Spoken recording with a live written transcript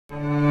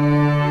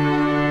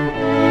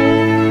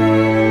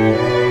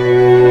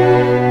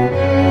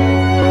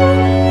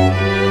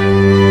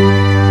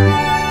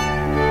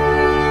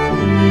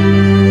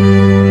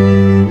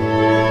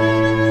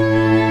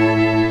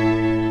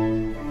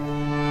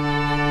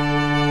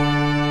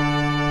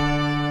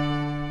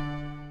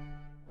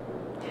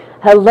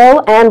Hello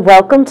and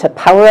welcome to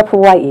Power Up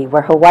Hawaii,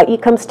 where Hawaii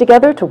comes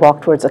together to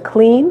walk towards a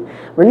clean,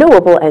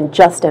 renewable, and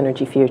just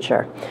energy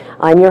future.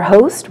 I'm your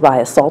host,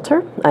 Raya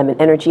Salter. I'm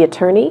an energy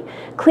attorney,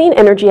 clean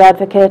energy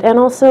advocate, and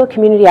also a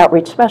community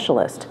outreach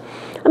specialist.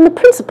 I'm the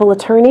principal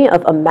attorney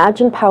of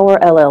Imagine Power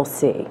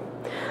LLC.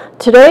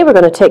 Today we're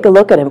going to take a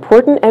look at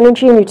important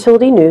energy and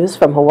utility news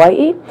from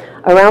Hawaii,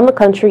 around the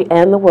country,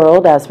 and the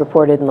world as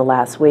reported in the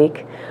last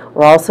week.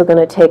 We're also going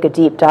to take a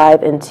deep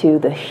dive into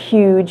the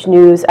huge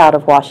news out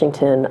of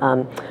Washington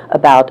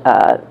about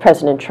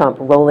President Trump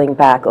rolling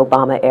back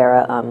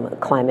Obama-era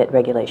climate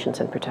regulations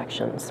and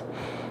protections.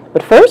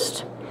 But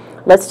first,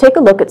 let's take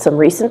a look at some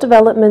recent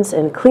developments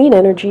in clean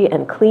energy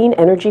and clean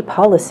energy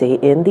policy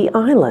in the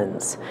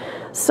islands.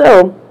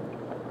 So,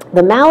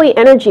 the Maui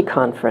Energy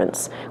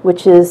Conference,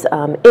 which is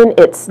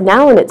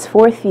now in its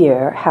fourth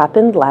year,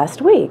 happened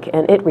last week,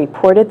 and it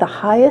reported the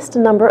highest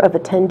number of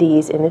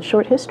attendees in its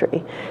short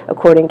history,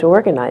 according to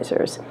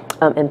organizers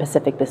and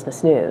Pacific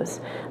Business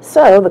News.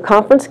 So the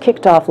conference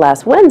kicked off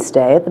last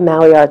Wednesday at the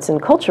Maui Arts and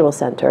Cultural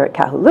Center at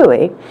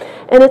Kahului,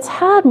 and it's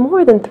had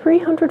more than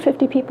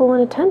 350 people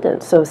in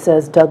attendance, so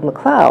says Doug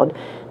McLeod,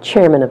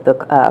 chairman of the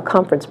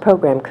conference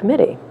program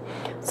committee.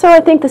 So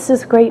I think this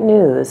is great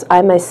news.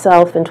 I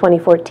myself in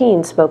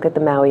 2014 spoke at the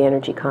Maui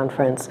Energy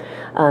Conference.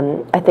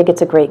 I think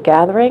it's a great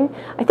gathering.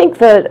 I think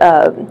that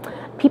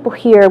people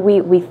here,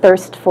 we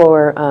thirst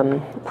for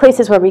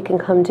places where we can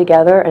come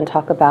together and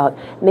talk about,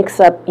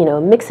 mix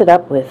it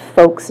up with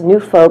folks,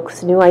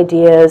 new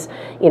ideas,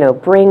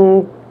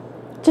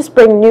 just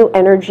bring new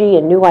energy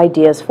and new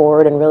ideas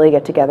forward and really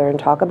get together and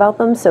talk about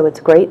them. So it's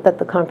great that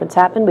the conference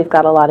happened. We've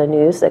got a lot of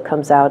news that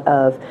comes out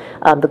of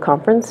the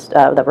conference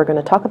that we're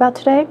going to talk about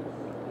today.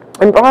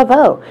 And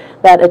bravo,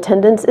 that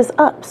attendance is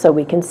up, so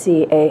we can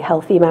see a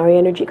healthy Maui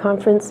Energy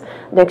Conference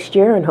next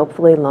year and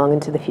hopefully long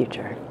into the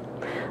future.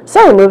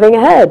 So moving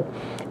ahead,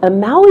 a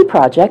Maui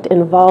project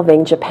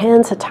involving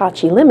Japan's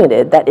Hitachi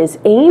Limited that is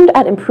aimed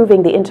at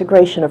improving the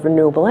integration of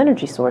renewable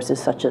energy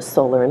sources such as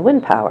solar and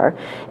wind power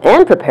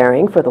and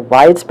preparing for the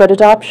widespread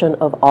adoption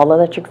of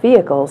all-electric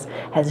vehicles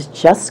has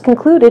just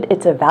concluded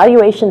its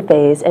evaluation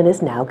phase and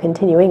is now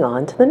continuing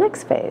on to the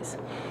next phase.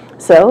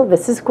 So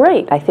this is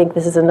great. I think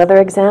this is another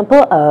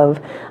example of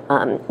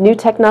new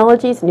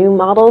technologies, new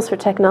models for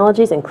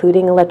technologies,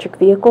 including electric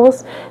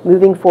vehicles,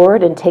 moving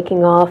forward and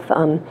taking off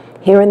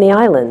here in the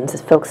islands.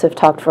 Folks have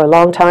talked for a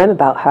long time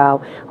about how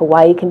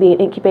Hawaii can be an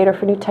incubator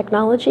for new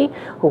technology.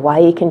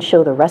 Hawaii can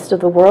show the rest of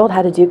the world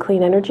how to do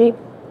clean energy.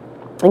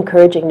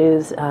 Encouraging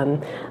news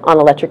on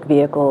electric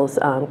vehicles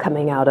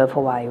coming out of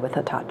Hawaii with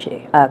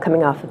Hitachi,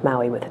 coming off of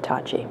Maui with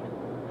Hitachi.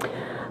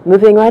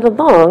 Moving right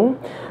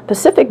along,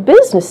 Pacific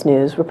Business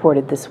News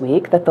reported this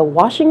week that the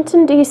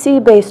Washington,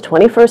 D.C.-based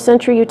 21st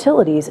Century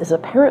Utilities is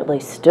apparently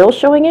still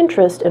showing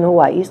interest in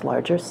Hawaii's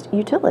largest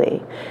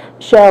utility.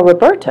 Cheryl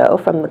Roberto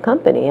from the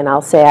company, and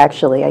I'll say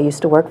actually I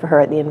used to work for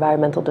her at the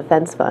Environmental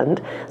Defense Fund,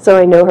 so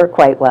I know her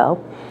quite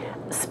well,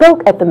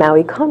 spoke at the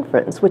Maui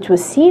conference, which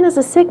was seen as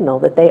a signal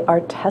that they are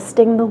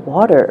testing the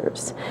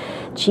waters.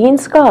 Gene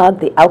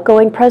Skog, the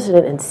outgoing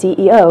president and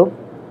CEO,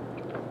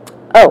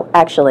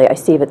 actually I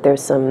see that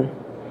there's some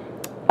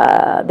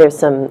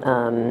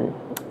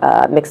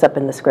mix-up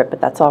in the script,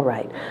 but that's all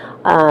right.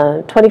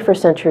 21st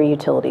Century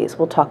Utilities,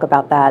 we'll talk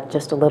about that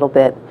just a little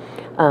bit.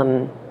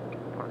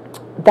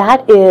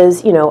 That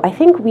is, I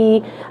think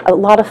a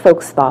lot of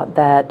folks thought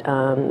that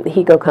the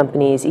HECO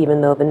companies,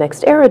 even though the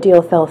Next Era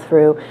deal fell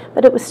through,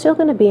 that it was still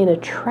going to be an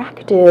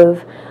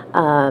attractive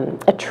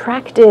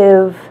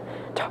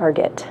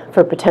target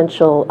for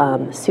potential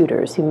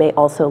suitors who may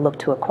also look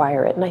to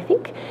acquire it. And I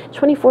think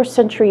 24th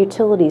Century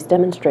Utilities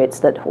demonstrates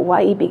that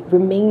Hawaii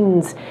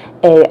remains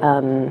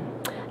an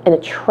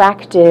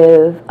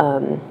attractive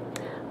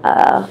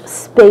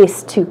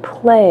space to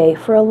play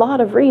for a lot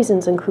of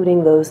reasons,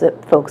 including those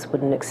that folks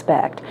wouldn't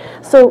expect.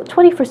 So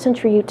 21st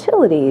Century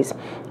Utilities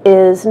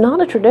is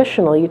not a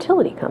traditional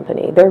utility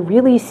company. They're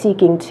really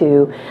seeking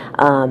to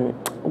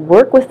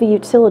work with the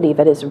utility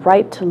that is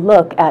ripe to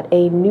look at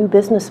a new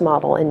business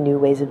model and new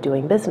ways of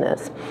doing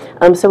business.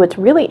 So it's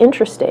really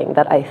interesting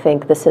that I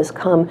think this has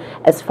come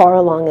as far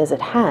along as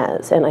it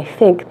has, and I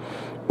think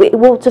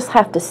we'll just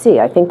have to see.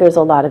 I think there's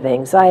a lot of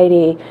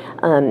anxiety.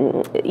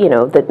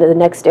 The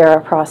Next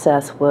Era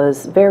process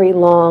was very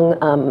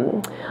long.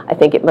 I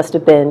think it must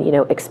have been,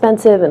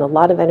 expensive and a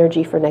lot of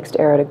energy for Next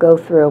Era to go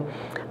through.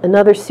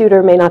 Another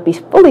suitor may not be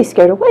fully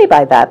scared away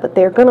by that, but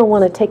they're going to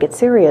want to take it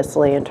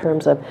seriously in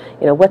terms of,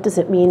 what does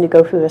it mean to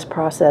go through this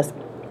process?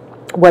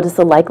 What is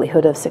the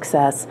likelihood of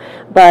success?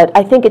 But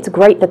I think it's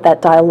great that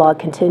that dialogue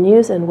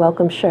continues, and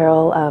welcome,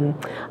 Cheryl.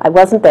 I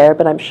wasn't there,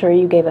 but I'm sure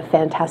you gave a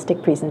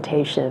fantastic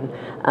presentation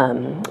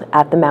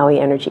at the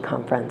Maui Energy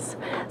Conference.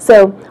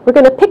 So we're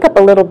going to pick up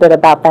a little bit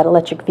about that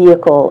electric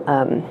vehicle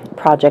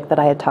project that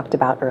I had talked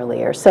about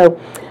earlier. So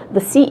The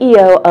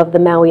CEO of the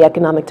Maui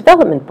Economic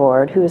Development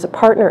Board, who is a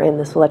partner in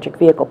this electric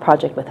vehicle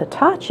project with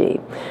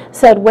Hitachi,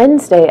 said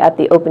Wednesday at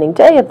the opening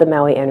day of the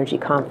Maui Energy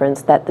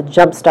Conference that the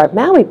Jumpstart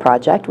Maui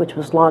project, which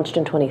was launched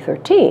in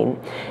 2013,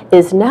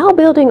 is now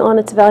building on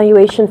its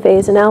evaluation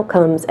phase and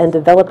outcomes and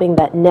developing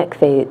that next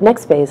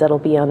phase that will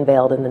be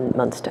unveiled in the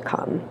months to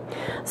come.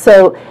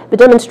 So the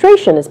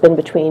demonstration has been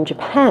between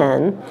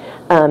Japan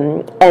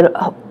and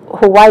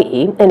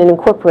Hawaii, and it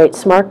incorporates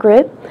smart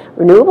grid,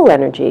 renewable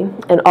energy,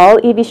 and all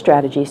EV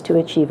strategies to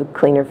achieve a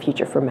cleaner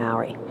future for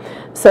Maui.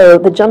 So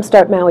the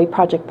Jumpstart Maui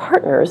project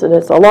partners, and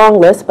it's a long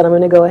list, but I'm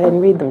going to go ahead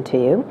and read them to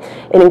you.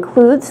 It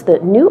includes the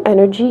New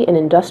Energy and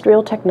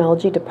Industrial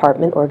Technology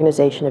Department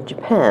Organization of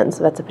Japan,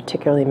 so that's a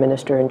particularly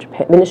ministry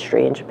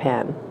in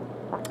Japan.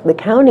 The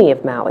County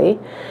of Maui,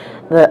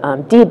 the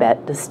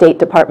DBET, the State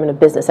Department of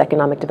Business,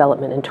 Economic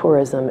Development, and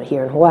Tourism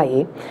here in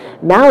Hawaii,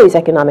 Maui's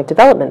Economic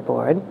Development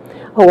Board,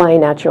 Hawaii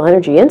Natural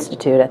Energy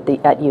Institute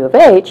at U of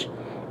H,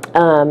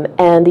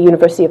 and the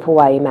University of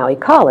Hawaii Maui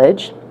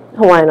College,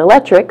 Hawaiian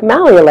Electric,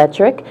 Maui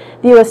Electric,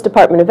 the U.S.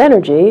 Department of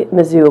Energy,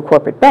 Mizzou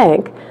Corporate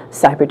Bank,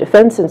 Cyber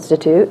Defense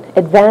Institute,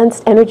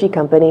 Advanced Energy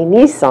Company,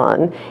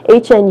 Nissan,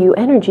 HNU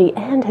Energy,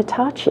 and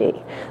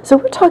Hitachi. So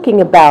we're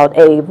talking about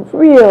a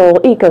real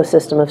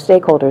ecosystem of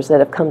stakeholders that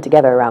have come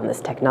together around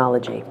this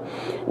technology.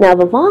 Now,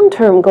 the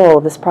long-term goal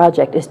of this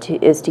project is to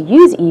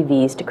use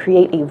EVs to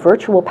create a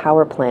virtual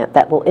power plant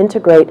that will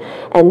integrate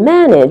and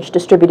manage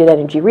distributed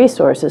energy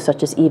resources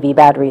such as EV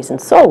batteries and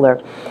solar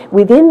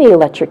within the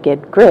electric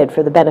grid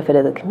for the benefit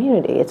of the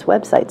community, its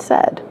website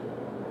said.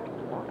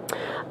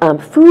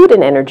 Food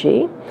and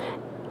energy.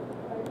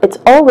 It's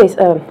always,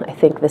 I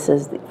think this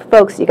is,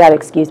 folks, you got to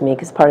excuse me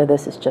because part of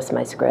this is just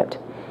my script.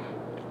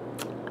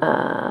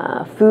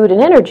 Food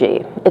and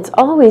energy. It's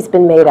always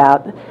been made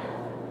out.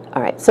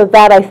 All right, so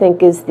that I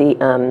think is the,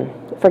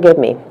 forgive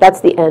me,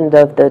 that's the end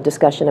of the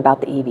discussion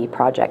about the EV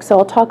project. So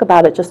I'll talk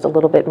about it just a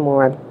little bit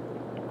more.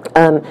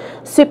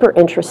 Super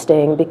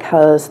interesting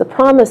because the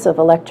promise of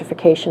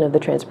electrification of the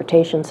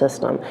transportation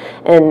system,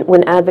 and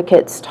when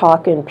advocates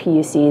talk in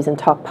PUCs and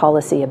talk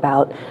policy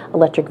about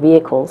electric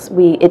vehicles,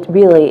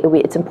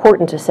 it's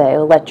important to say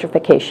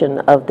electrification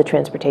of the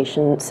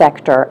transportation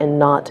sector and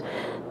not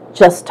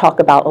just talk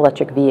about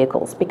electric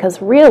vehicles,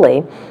 because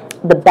really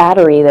the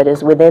battery that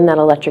is within that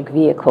electric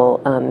vehicle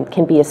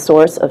can be a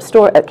source of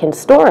can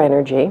store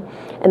energy,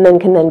 and then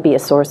can be a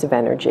source of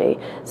energy.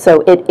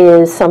 So it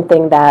is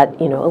something that,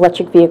 you know,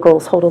 electric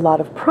vehicles hold a lot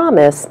of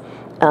promise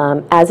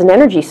as an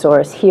energy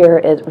source.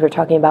 Here we're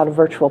talking about a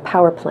virtual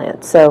power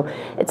plant. So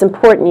it's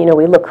important, you know,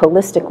 we look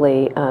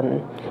holistically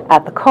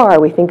at the car.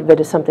 We think of it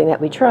as something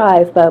that we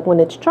drive, but when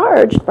it's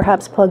charged,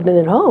 perhaps plugged in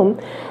at home,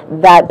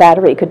 that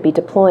battery could be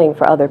deploying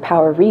for other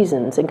power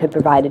reasons and could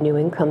provide a new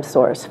income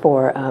source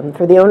for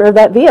the owner of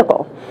that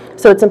vehicle.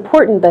 So it's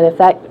important that if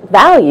that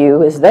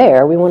value is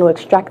there, we want to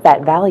extract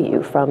that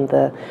value from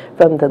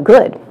the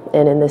grid.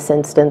 And in this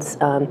instance,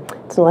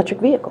 it's an electric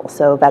vehicle.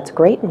 So that's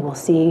great, and we'll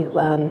see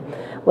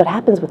what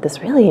happens with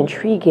this really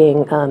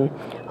intriguing,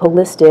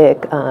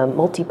 holistic,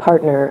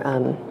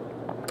 multi-partner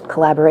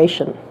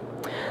collaboration.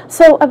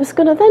 So I was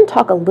going to then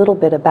talk a little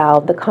bit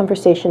about the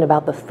conversation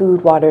about the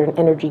food, water, and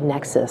energy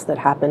nexus that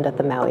happened at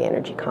the Maui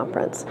Energy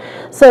Conference.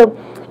 So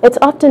it's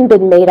often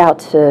been made out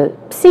to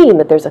seem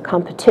that there's a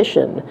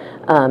competition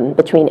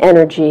between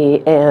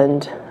energy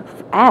and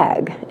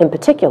ag in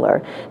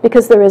particular,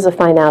 because there is a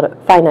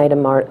finite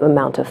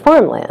amount of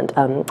farmland.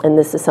 And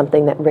this is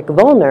something that Rick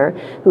Vollner,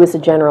 who is the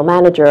general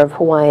manager of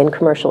Hawaiian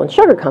Commercial and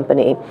Sugar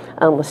Company,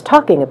 was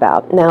talking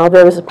about. Now,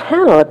 there was a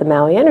panel at the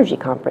Maui Energy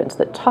Conference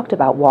that talked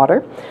about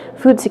water,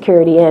 food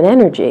security, and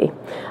energy.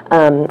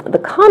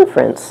 The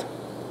conference,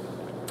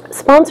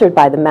 sponsored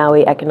by the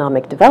Maui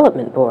Economic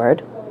Development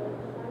Board,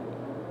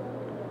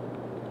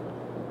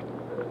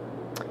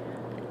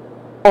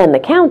 and the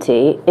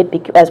county,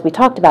 as we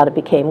talked about, it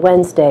became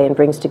Wednesday and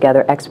brings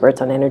together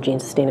experts on energy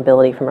and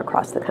sustainability from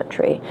across the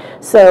country.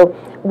 So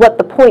what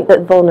the point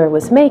that Vollner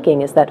was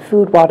making is that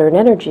food, water, and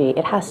energy,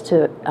 it has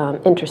to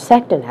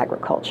intersect in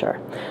agriculture.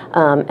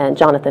 And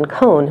Jonathan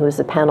Cohn, who is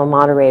the panel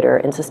moderator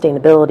and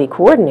sustainability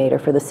coordinator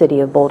for the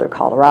city of Boulder,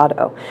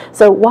 Colorado.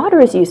 So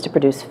water is used to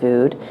produce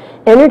food,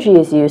 energy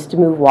is used to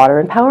move water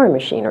and power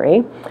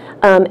machinery,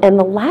 and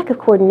the lack of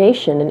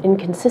coordination and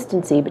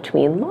inconsistency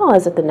between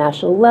laws at the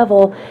national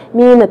level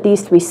mean that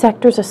these three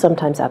sectors are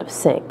sometimes out of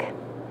sync.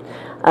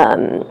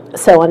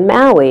 So on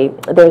Maui,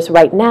 there's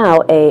right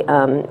now a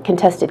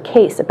contested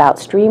case about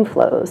stream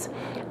flows.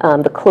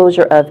 The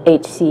closure of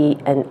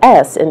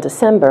HC&S in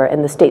December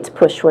and the state's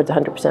push towards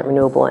 100%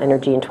 renewable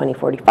energy in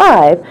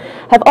 2045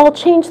 have all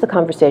changed the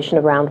conversation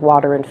around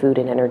water and food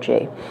and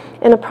energy.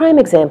 And a prime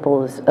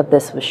example of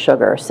this was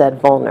sugar, said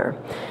Vollner.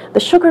 The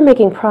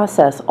sugar-making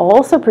process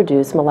also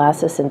produced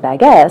molasses and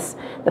baguettes,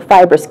 the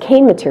fibrous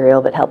cane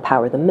material that helped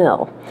power the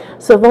mill.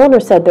 So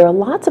Vollner said there are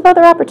lots of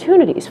other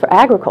opportunities for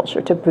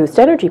agriculture to boost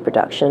energy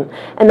production,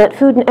 and that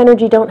food and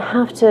energy don't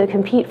have to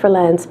compete for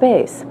land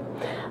space.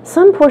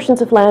 Some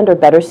portions of land are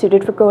better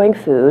suited for growing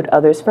food,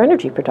 others for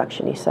energy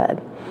production, he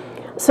said.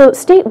 So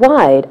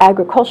statewide,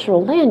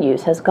 agricultural land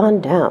use has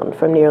gone down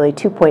from nearly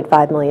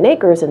 2.5 million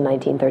acres in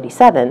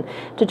 1937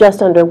 to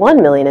just under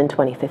 1 million in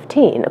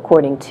 2015,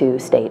 according to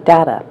state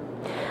data.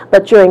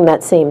 But during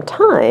that same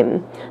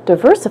time,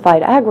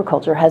 diversified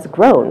agriculture has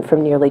grown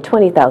from nearly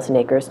 20,000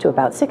 acres to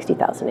about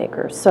 60,000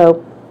 acres.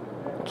 So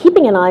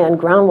keeping an eye on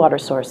groundwater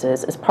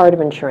sources is part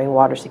of ensuring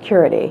water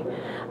security,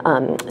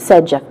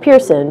 said Jeff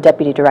Pearson,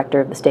 Deputy Director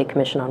of the State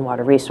Commission on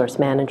Water Resource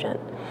Management.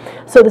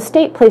 So the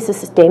state places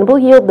sustainable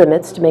yield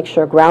limits to make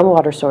sure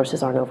groundwater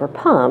sources aren't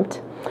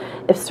overpumped.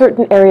 If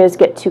certain areas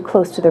get too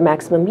close to their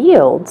maximum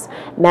yields,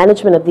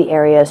 management of the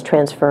area is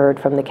transferred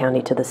from the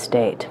county to the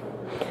state.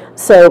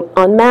 So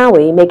on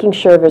Maui, making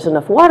sure there's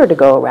enough water to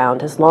go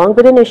around has long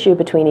been an issue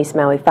between East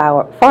Maui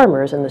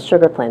farmers and the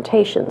sugar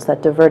plantations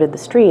that diverted the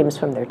streams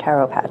from their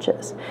taro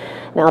patches.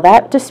 Now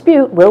that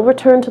dispute will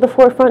return to the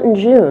forefront in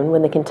June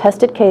when the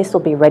contested case will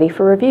be ready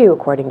for review,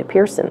 according to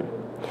Pearson.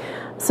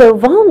 So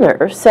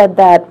Vollner said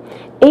that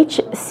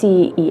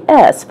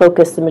HCES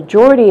focused the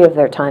majority of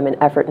their time and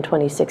effort in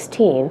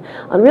 2016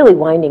 on really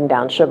winding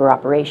down sugar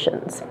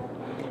operations.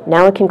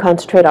 Now it can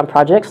concentrate on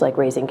projects like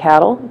raising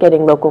cattle,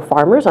 getting local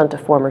farmers onto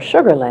former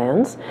sugar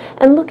lands,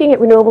 and looking at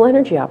renewable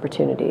energy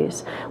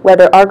opportunities,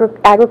 whether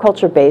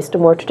agriculture-based or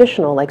more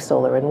traditional like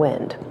solar and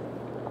wind.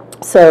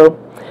 So,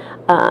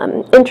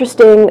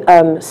 interesting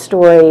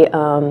story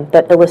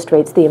that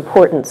illustrates the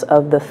importance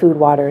of the food,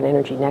 water, and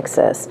energy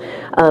nexus.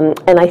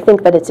 And I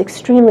think that it's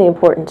extremely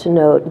important to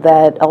note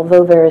that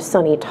although there is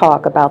sunny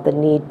talk about the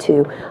need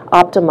to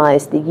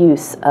optimize the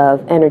use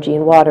of energy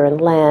and water and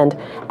land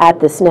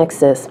at this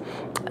nexus,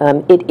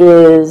 it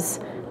is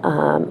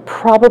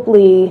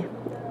probably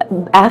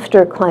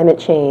after climate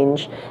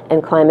change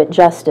and climate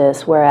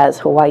justice, whereas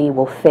Hawaii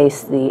will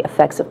face the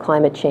effects of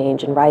climate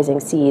change and rising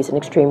seas and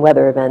extreme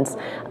weather events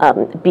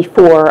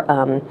before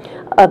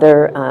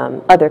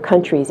other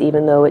countries,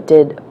 even though it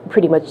did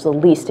pretty much the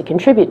least to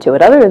contribute to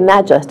it. Other than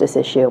that justice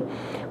issue,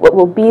 what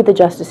will be the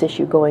justice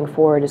issue going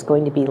forward is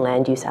going to be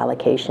land use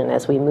allocation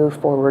as we move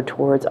forward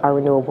towards our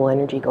renewable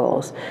energy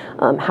goals.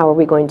 How are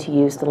we going to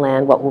use the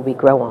land? What will we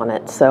grow on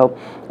it? So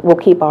we'll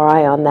keep our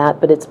eye on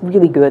that, but it's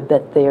really good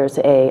that there's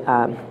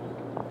a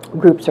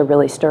groups are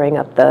really stirring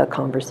up the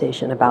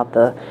conversation about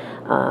the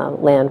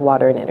land,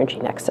 water, and energy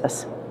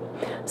nexus.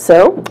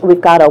 So we've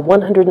got a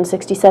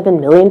 $167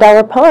 million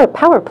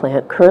power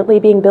plant currently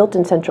being built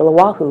in central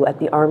Oahu at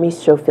the Army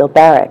Schofield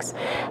Barracks,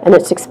 and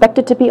it's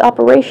expected to be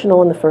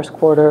operational in the first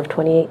quarter of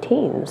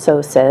 2018,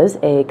 so says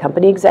a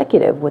company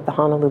executive with the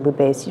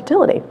Honolulu-based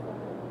utility.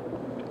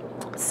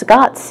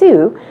 Scott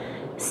Sue,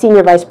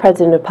 Senior Vice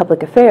President of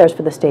Public Affairs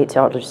for the state's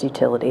largest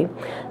utility,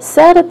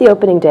 said at the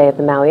opening day of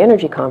the Maui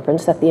Energy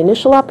Conference that the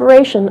initial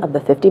operation of the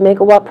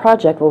 50-megawatt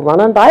project will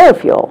run on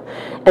biofuel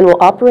and will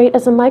operate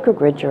as a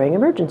microgrid during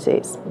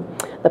emergencies.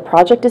 The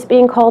project is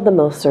being called the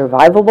most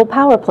survivable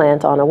power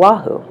plant on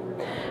Oahu.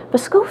 The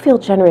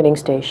Schofield Generating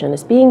Station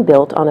is being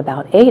built on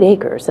about 8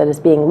 acres that is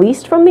being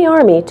leased from the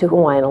Army to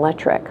Hawaiian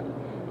Electric.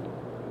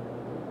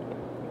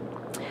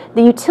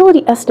 The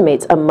utility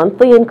estimates a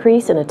monthly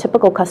increase in a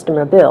typical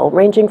customer bill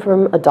ranging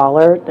from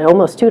 $1,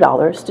 almost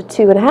 $2, to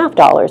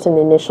 $2.50 in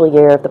the initial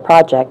year of the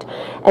project,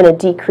 and a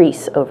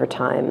decrease over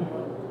time.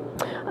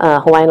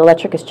 Hawaiian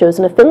Electric has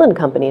chosen a Finland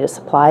company to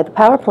supply the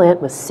power plant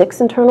with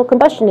 6 internal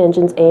combustion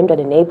engines aimed at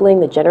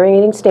enabling the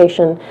generating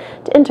station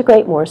to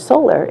integrate more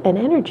solar and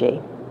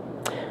energy.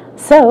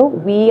 So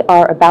we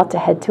are about to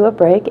head to a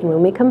break, and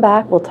when we come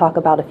back, we'll talk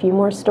about a few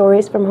more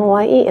stories from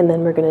Hawaii, and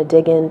then we're going to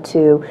dig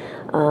into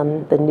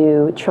the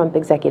new Trump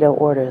executive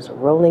orders,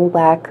 rolling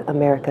back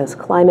America's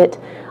climate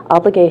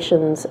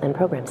obligations and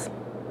programs.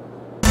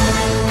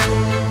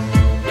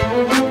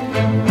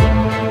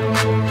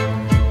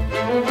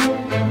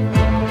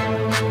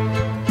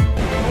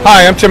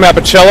 Hi, I'm Tim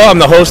Apicella. I'm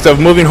the host of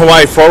Moving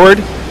Hawaii Forward,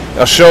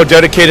 a show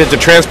dedicated to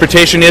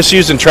transportation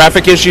issues and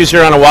traffic issues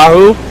here on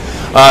Oahu.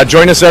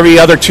 Join us every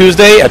other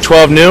Tuesday at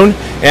 12 noon,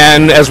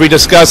 and as we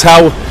discuss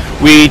how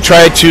we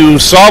try to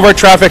solve our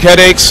traffic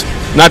headaches,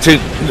 not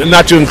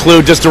to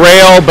include just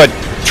rail, but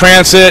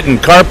transit and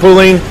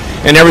carpooling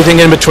and everything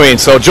in between.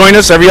 So join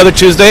us every other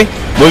Tuesday,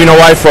 Moving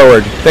Hawaii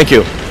Forward. Thank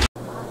you.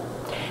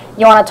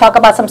 You want to talk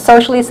about some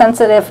socially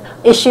sensitive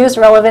issues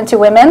relevant to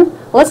women?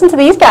 Listen to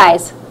these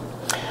guys.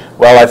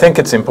 Well, I think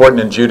it's important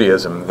in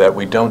Judaism that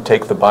we don't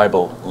take the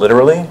Bible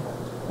literally,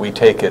 we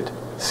take it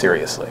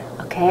seriously.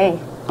 Okay.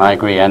 I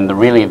agree, and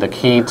really the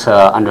key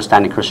to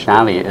understanding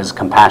Christianity is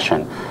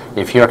compassion.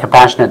 If you're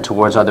compassionate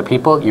towards other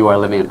people, you are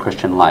living a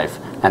Christian life,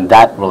 and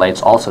that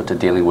relates also to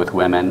dealing with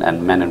women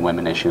and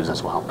women issues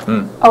as well.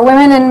 Are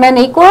women and men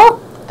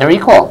equal? They're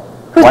equal.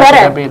 Who's Why better?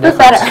 should there be a Who's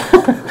difference?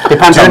 better?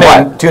 Depends on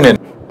what. Tune in.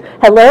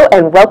 Hello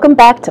and welcome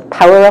back to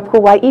Power Up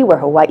Hawaii, where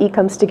Hawaii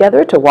comes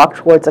together to walk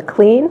towards a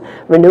clean,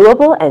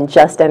 renewable, and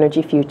just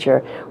energy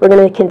future. We're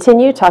going to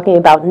continue talking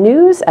about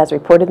news as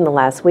reported in the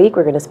last week.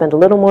 We're going to spend a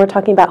little more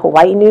talking about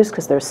Hawaii news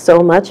because there's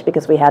so much,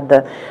 because we had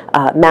the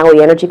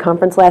Maui Energy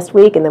Conference last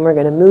week, and then we're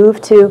going to move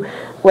to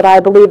what I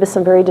believe is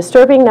some very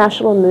disturbing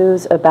national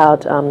news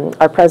about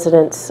our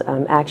president's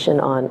action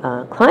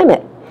on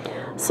climate.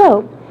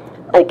 So,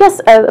 I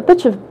guess a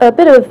bit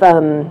of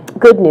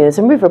good news,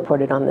 and we've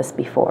reported on this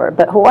before,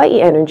 but Hawaii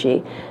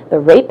Energy, the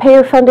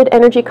ratepayer-funded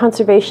energy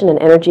conservation and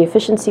energy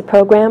efficiency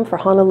program for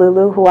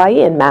Honolulu,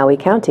 Hawaii, and Maui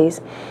counties,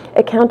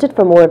 accounted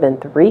for more than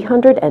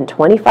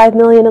 $325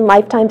 million in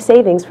lifetime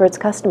savings for its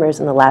customers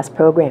in the last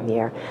program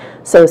year,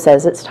 so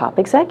says its top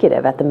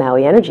executive at the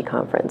Maui Energy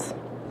Conference.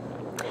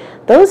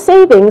 Those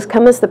savings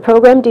come as the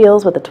program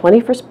deals with a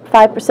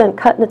 25%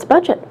 cut in its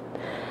budget.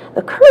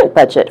 The current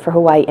budget for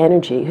Hawaii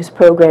Energy, whose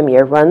program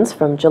year runs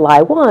from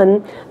July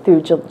 1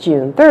 through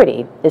June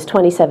 30, is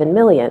 $27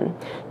 million,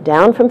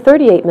 down from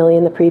 $38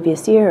 million the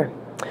previous year.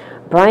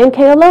 Brian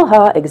K.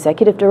 Aloha,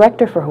 Executive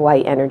Director for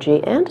Hawaii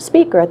Energy and a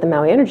speaker at the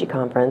Maui Energy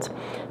Conference,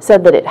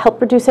 said that it helped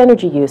reduce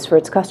energy use for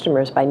its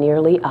customers by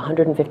nearly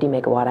 150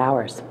 megawatt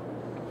hours.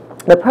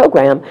 The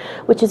program,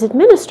 which is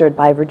administered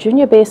by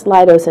Virginia-based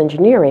Leidos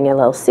Engineering,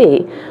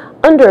 LLC,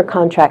 under a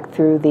contract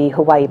through the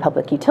Hawaii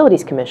Public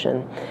Utilities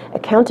Commission,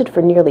 accounted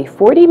for nearly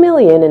 $40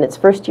 million in its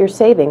first-year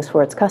savings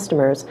for its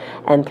customers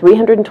and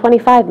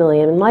 $325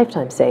 million in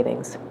lifetime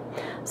savings.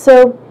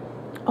 So,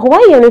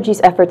 Hawaii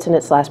Energy's efforts in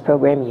its last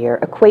program year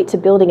equate to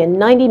building a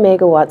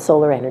 90-megawatt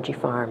solar energy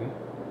farm.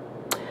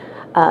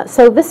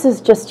 So this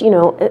is just,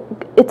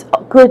 it's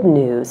good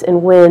news.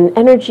 And when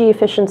energy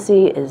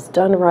efficiency is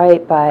done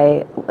right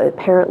by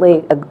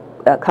apparently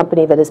a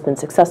company that has been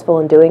successful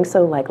in doing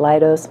so, like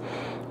Leidos,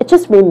 it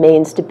just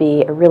remains to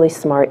be a really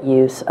smart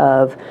use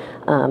of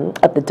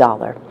the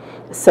dollar.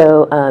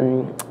 So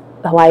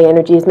Hawaii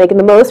Energy is making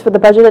the most for the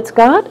budget it's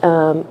got.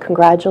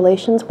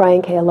 Congratulations,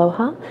 Brian K.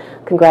 Aloha.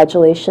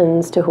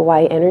 Congratulations to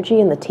Hawaii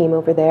Energy and the team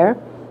over there.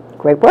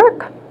 Great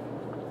work.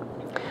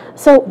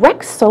 So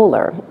Rex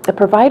Solar, a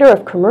provider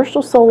of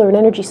commercial solar and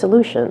energy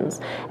solutions,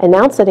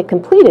 announced that it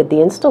completed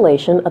the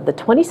installation of the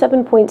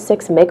 27.6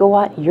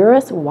 megawatt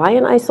Eurus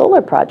Y&I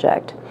solar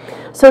project.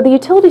 So the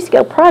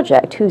utility-scale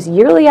project, whose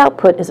yearly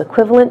output is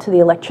equivalent to the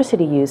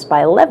electricity used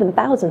by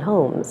 11,000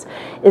 homes,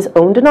 is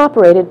owned and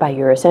operated by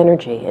Eurus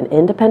Energy, an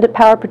independent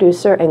power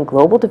producer and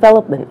global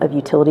development of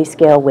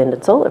utility-scale wind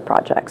and solar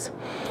projects.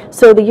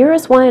 So the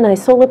Eurus Y&I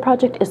solar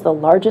project is the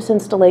largest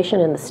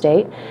installation in the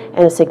state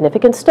and a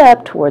significant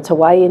step towards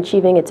Hawaii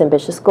achieving its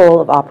ambitious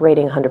goal of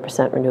operating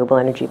 100% renewable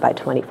energy by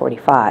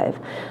 2045.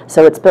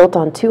 So it's built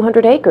on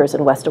 200 acres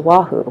in West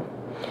Oahu.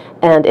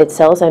 And it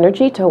sells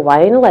energy to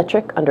Hawaiian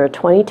Electric under a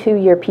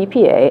 22-year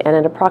PPA and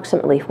at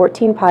approximately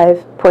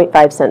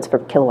 14.5 cents per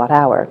kilowatt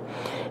hour,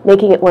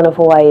 making it one of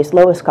Hawaii's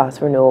lowest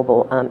cost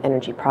renewable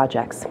energy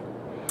projects.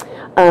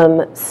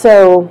 I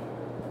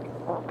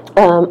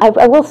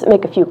will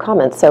make a few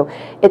comments. So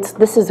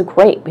this is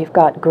great. We've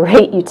got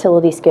great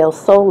utility scale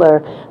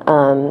solar,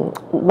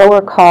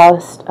 lower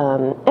cost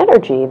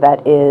energy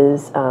that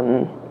is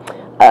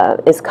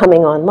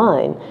coming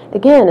online.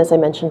 Again, as I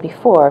mentioned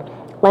before,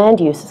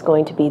 land use is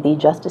going to be the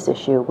justice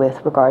issue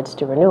with regards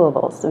to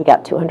renewables. So we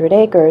got 200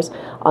 acres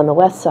on the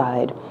west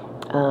side.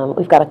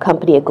 We've got a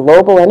company, a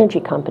global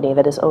energy company,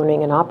 that is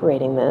owning and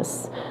operating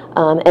this.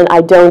 And I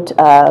don't,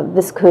 I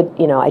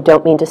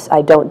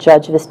don't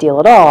judge this deal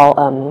at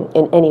all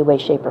in any way,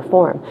 shape, or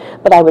form.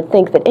 But I would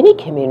think that any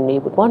community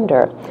would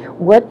wonder,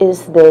 what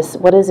is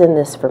in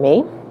this for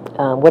me?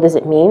 What does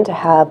it mean to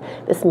have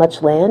this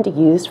much land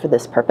used for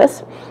this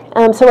purpose?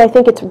 So I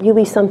think it's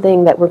really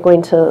something that we're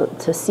going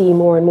to see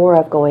more and more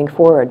of going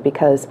forward,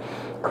 because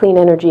clean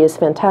energy is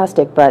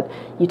fantastic, but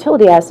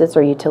utility assets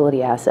are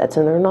utility assets,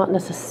 and they're not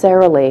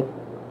necessarily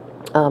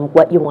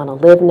what you want to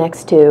live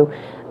next to,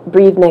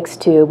 breathe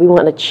next to. We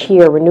want to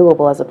cheer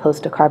renewable as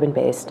opposed to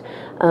carbon-based.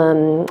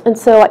 And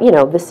so,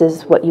 this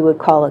is what you would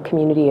call a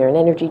community or an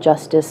energy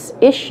justice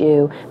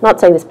issue. I'm not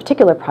saying this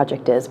particular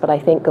project is, but I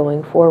think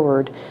going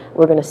forward,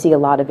 we're going to see a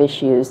lot of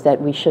issues that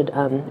we should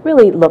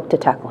really look to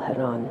tackle head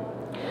on.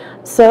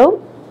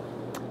 So,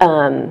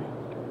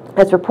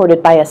 as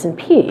reported by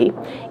S&P,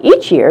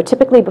 each year,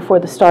 typically before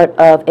the start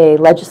of a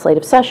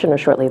legislative session or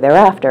shortly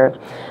thereafter,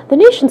 the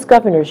nation's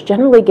governors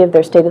generally give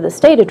their State of the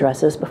State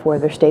addresses before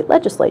their state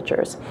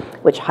legislatures,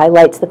 which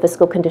highlights the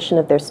fiscal condition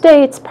of their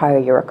states, prior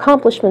year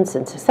accomplishments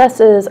and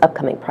successes,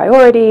 upcoming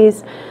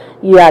priorities,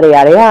 yada,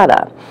 yada,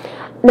 yada.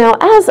 Now,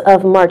 as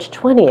of March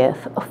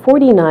 20th,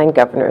 49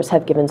 governors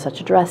have given such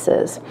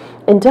addresses.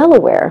 In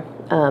Delaware,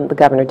 the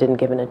governor didn't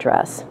give an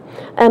address.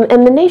 And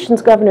the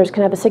nation's governors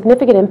can have a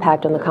significant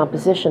impact on the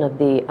composition of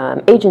the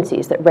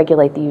agencies that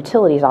regulate the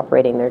utilities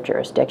operating their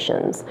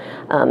jurisdictions.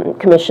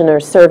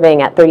 Commissioners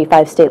serving at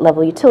 35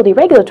 state-level utility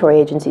regulatory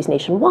agencies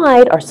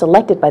nationwide are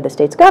selected by the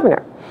state's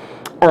governor.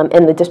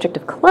 In the District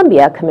of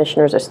Columbia,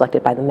 commissioners are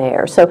selected by the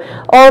mayor. So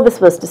all this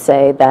was to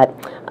say that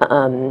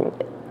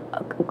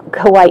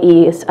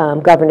Hawaii's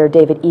Governor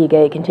David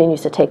Ige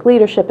continues to take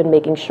leadership in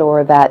making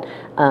sure that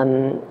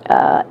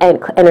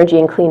energy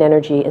and clean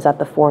energy is at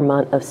the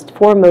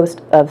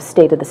foremost of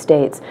state of the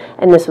states.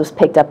 And this was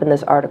picked up in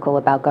this article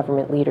about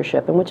government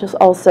leadership, and which is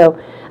also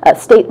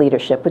state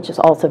leadership, which is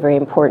also very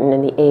important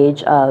in the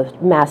age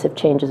of massive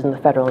changes in the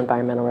federal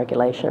environmental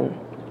regulation.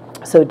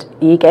 So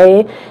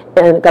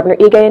Governor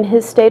Ige in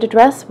his state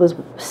address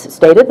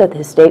stated that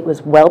his state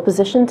was well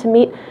positioned to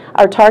meet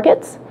our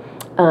targets.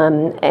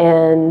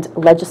 And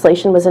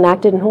legislation was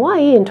enacted in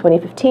Hawaii in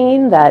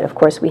 2015 that, of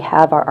course, we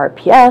have our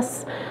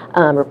RPS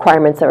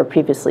requirements that were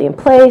previously in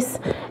place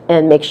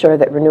and make sure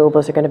that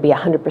renewables are going to be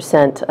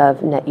 100%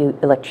 of net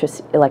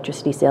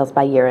electricity sales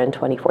by year end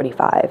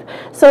 2045.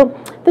 So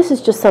this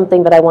is just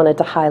something that I wanted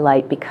to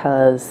highlight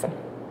because,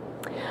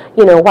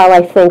 you know, while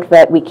I think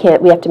that we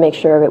have to make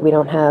sure that we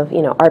don't have,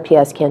 you know,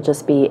 RPS can't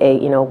just be a,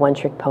 you know,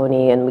 one-trick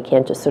pony, and we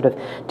can't just sort of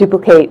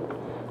duplicate,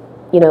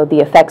 you know, the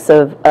effects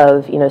of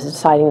you know,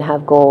 deciding to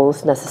have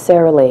goals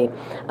necessarily.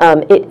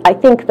 I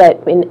think that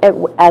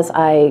as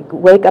I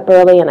wake up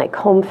early and I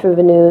comb through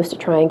the news to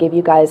try and give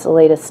you guys the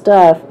latest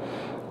stuff,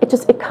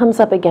 it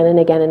comes up again and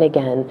again and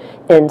again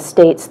in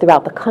states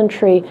throughout the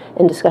country,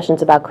 in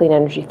discussions about clean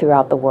energy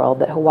throughout the world,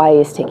 that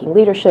Hawaii is taking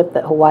leadership,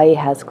 that Hawaii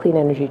has clean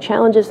energy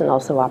challenges and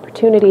also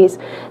opportunities,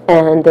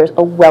 and there's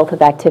a wealth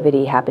of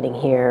activity happening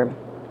here.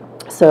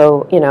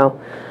 So, you know,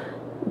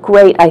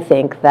 great, I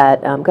think,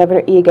 that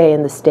Governor Ige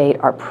and the state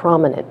are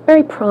prominent,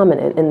 very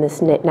prominent in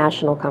this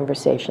national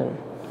conversation.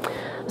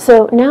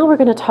 So now we're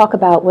going to talk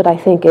about what I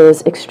think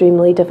is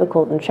extremely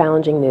difficult and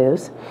challenging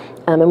news.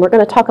 And we're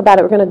going to talk about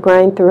it, we're going to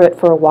grind through it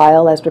for a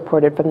while as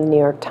reported from the New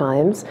York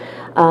Times,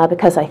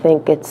 because I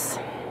think it's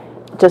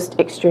just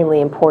extremely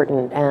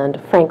important.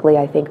 And frankly,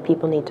 I think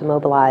people need to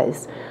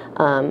mobilize.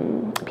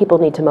 People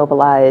need to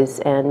mobilize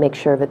and make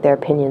sure that their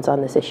opinions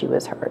on this issue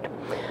is heard.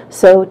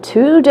 So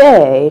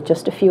today,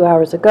 just a few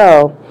hours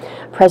ago,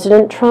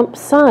 President Trump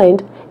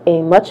signed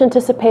a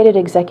much-anticipated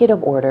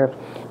executive order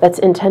that's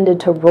intended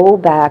to roll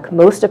back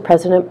most of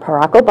President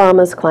Barack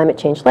Obama's climate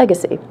change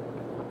legacy,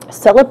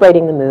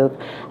 celebrating the move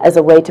as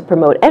a way to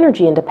promote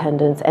energy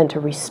independence and to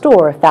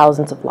restore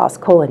thousands of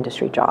lost coal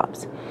industry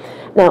jobs.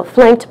 Now,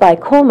 flanked by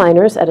coal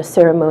miners at a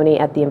ceremony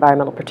at the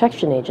Environmental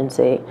Protection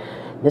Agency,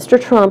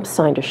 Mr. Trump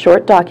signed a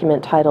short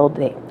document titled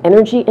the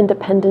Energy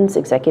Independence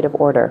Executive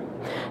Order,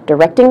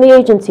 directing the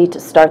agency to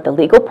start the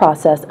legal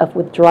process of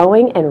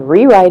withdrawing and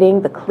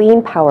rewriting the Clean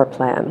Power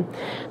Plan,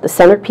 the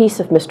centerpiece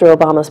of Mr.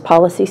 Obama's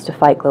policies to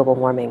fight global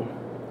warming.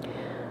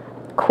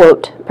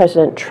 Quote,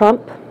 President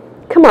Trump,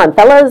 "Come on,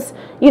 fellas,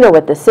 you know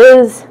what this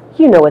is.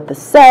 You know what this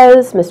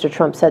says," Mr.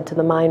 Trump said to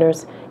the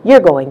miners. "You're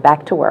going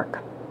back to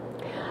work."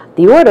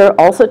 The order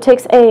also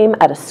takes aim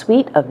at a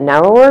suite of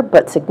narrower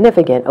but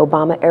significant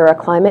Obama-era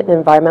climate and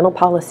environmental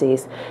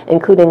policies,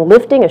 including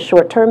lifting a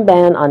short-term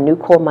ban on new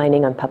coal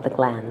mining on public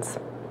lands.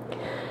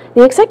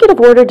 The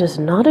executive order does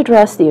not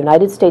address the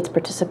United States'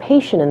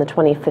 participation in the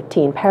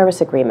 2015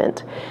 Paris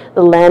Agreement,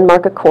 the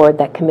landmark accord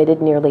that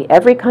committed nearly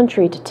every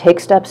country to take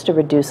steps to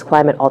reduce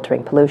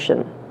climate-altering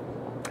pollution.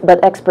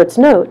 But experts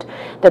note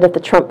that if the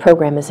Trump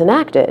program is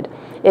enacted,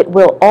 it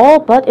will all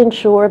but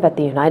ensure that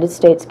the United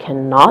States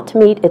cannot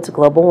meet its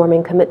global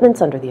warming commitments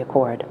under the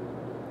accord.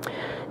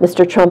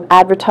 Mr. Trump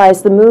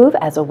advertised the move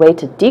as a way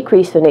to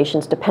decrease the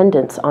nation's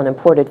dependence on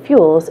imported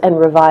fuels and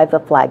revive the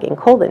flagging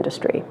coal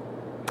industry.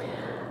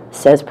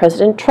 Says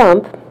President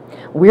Trump,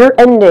 "We're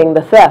ending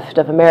the theft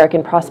of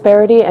American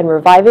prosperity and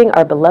reviving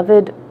our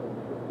beloved..."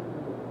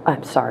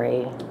 I'm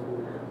sorry.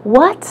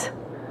 What?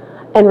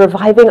 And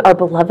reviving our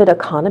beloved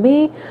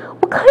economy?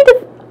 What kind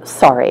of...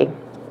 Sorry.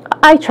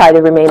 I try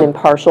to remain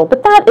impartial,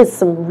 but that is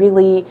some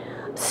really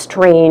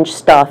strange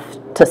stuff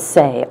to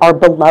say. Our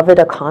beloved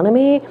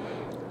economy?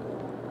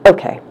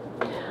 Okay.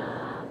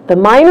 The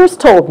miners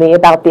told me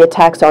about the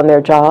attacks on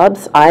their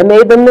jobs. I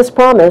made them this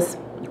promise.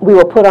 We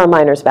will put our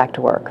miners back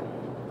to work.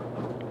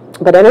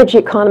 But energy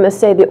economists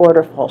say the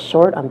order falls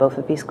short on both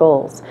of these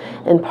goals,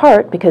 in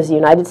part because the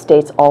United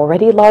States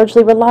already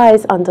largely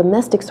relies on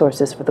domestic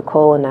sources for the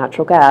coal and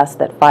natural gas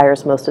that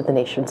fires most of the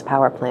nation's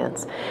power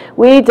plants.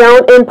 "We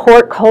don't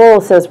import coal,"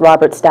 says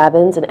Robert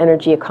Stabbins, an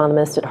energy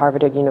economist at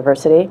Harvard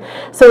University.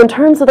 So in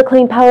terms of the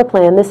Clean Power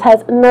Plan, this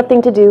has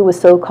nothing to do with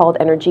so-called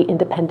energy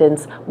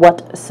independence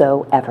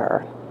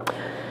whatsoever.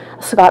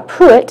 Scott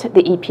Pruitt,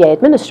 the EPA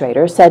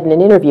administrator, said in an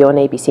interview on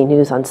ABC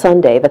News on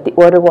Sunday that the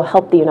order will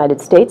help the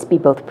United States be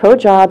both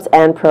pro-jobs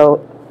and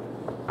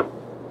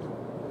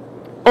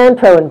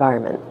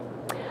pro-environment.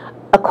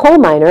 A coal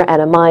miner at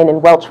a mine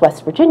in Welch,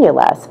 West Virginia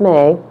last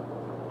May,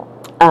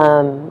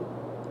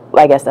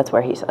 I guess that's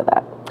where he said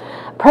that.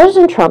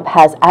 President Trump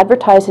has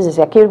advertised his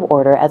executive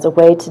order as a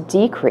way to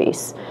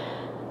decrease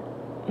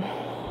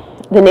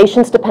the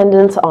nation's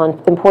dependence on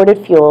imported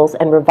fuels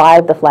and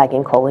revive the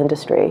flagging coal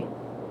industry.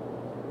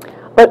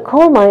 But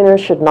coal miners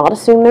should not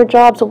assume their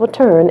jobs will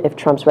return if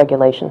Trump's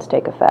regulations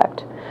take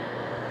effect.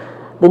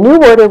 The new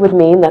order would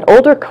mean that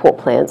older coal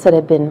plants that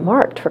had been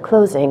marked for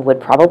closing would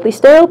probably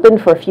stay open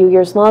for a few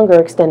years longer,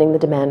 extending the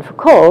demand for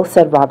coal,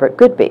 said Robert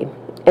Goodby,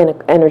 an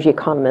energy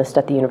economist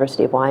at the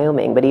University of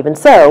Wyoming. But even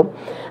so,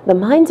 the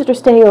mines that are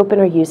staying open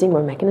are using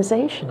more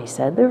mechanization, he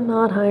said. They're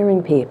not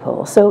hiring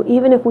people. So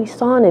even if we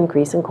saw an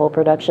increase in coal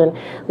production,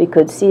 we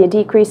could see a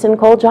decrease in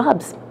coal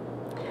jobs.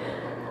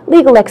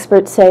 Legal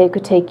experts say it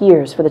could take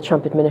years for the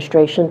Trump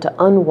administration to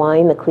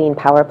unwind the Clean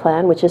Power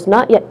Plan, which has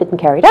not yet been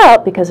carried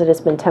out because it has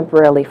been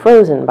temporarily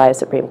frozen by a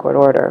Supreme Court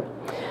order.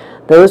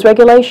 Those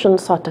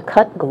regulations sought to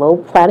cut global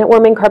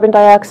planet-warming carbon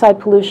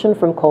dioxide pollution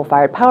from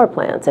coal-fired power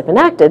plants. If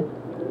enacted,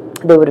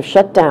 they would have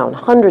shut down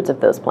hundreds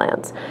of those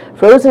plants,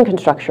 frozen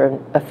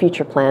construction of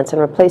future plants,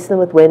 and replaced them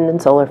with wind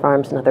and solar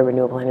farms and other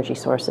renewable energy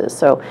sources.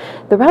 So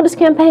throughout his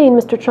campaign,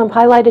 Mr. Trump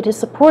highlighted his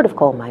support of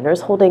coal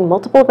miners, holding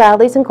multiple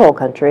rallies in coal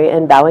country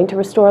and vowing to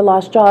restore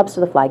lost jobs to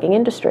the flagging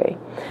industry.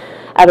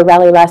 At a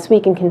rally last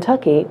week in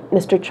Kentucky,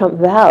 Mr. Trump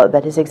vowed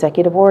that his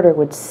executive order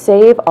would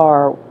save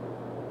our,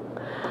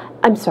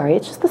 I'm sorry,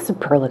 it's just the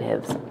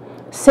superlatives,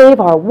 save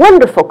our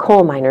wonderful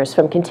coal miners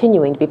from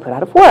continuing to be put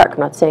out of work. I'm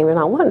not saying they're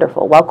not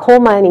wonderful. While coal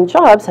mining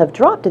jobs have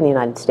dropped in the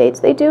United States,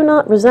 they do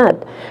not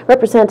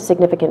represent a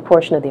significant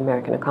portion of the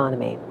American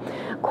economy.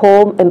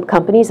 Coal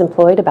companies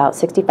employed about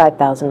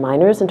 65,000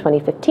 miners in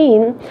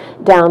 2015,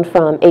 down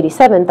from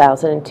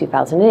 87,000 in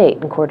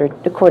 2008,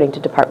 according to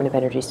Department of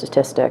Energy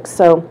statistics.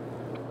 So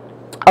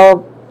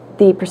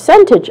the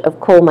percentage of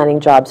coal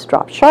mining jobs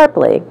dropped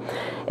sharply.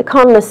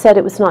 Economists said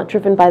it was not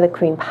driven by the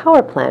Clean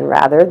Power Plan.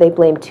 Rather, they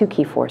blamed two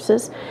key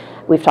forces.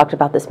 We've talked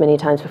about this many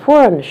times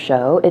before on the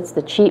show. It's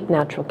the cheap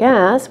natural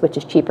gas, which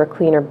is cheaper,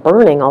 cleaner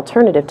burning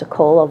alternative to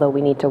coal, although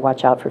we need to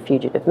watch out for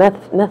fugitive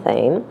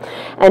methane,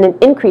 and an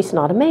increase in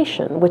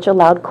automation, which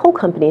allowed coal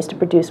companies to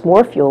produce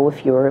more fuel with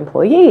fewer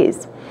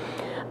employees.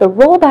 The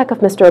rollback of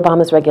Mr.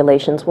 Obama's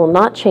regulations will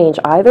not change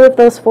either of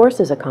those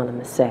forces,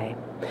 economists say.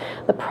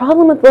 The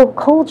problem with the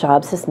coal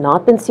jobs has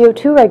not been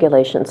CO2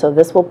 regulation, so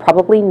this will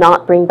probably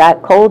not bring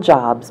back coal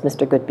jobs,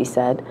 Mr. Goodby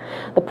said.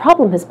 The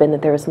problem has been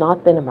that there has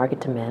not been a market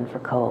demand for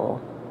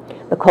coal.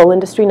 The coal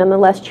industry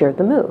nonetheless cheered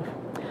the move.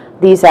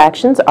 These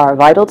actions are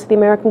vital to the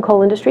American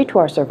coal industry, to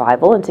our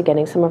survival, and to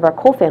getting some of our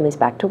coal families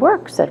back to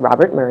work, said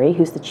Robert Murray,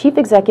 who's the chief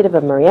executive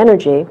of Murray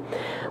Energy,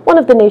 one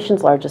of the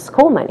nation's largest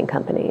coal mining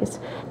companies.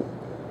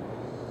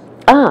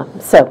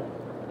 So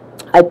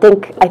I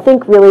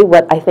think really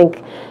what I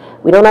think,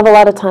 we don't have a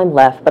lot of time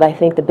left, but I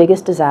think the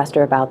biggest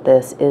disaster about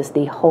this is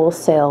the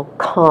wholesale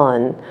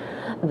con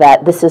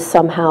that this is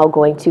somehow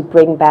going to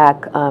bring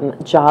back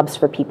jobs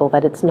for people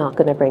that it's not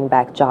going to bring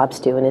back jobs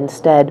to, and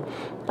instead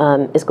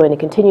is going to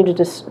continue to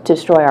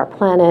destroy our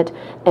planet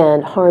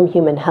and harm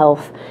human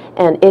health.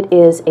 And it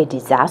is a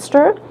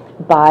disaster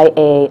by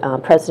a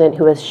president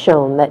who has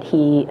shown that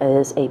he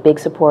is a big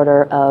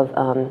supporter of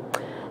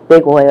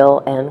big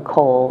oil and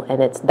coal,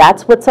 and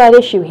that's what's at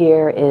issue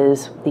here,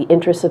 is the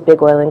interests of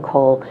big oil and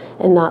coal,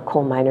 and not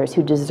coal miners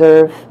who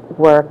deserve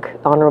work,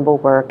 honorable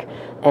work,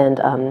 and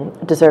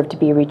deserve to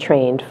be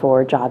retrained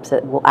for jobs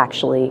that will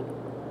actually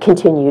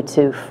continue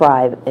to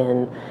thrive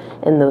in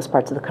those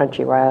parts of the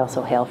country where I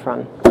also hail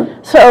from.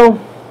 So,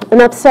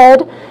 enough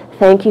said.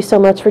 Thank you so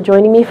much for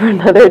joining me for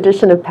another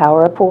edition of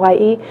Power Up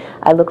Hawaii.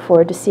 I look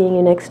forward to seeing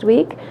you next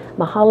week.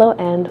 Mahalo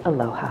and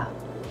aloha.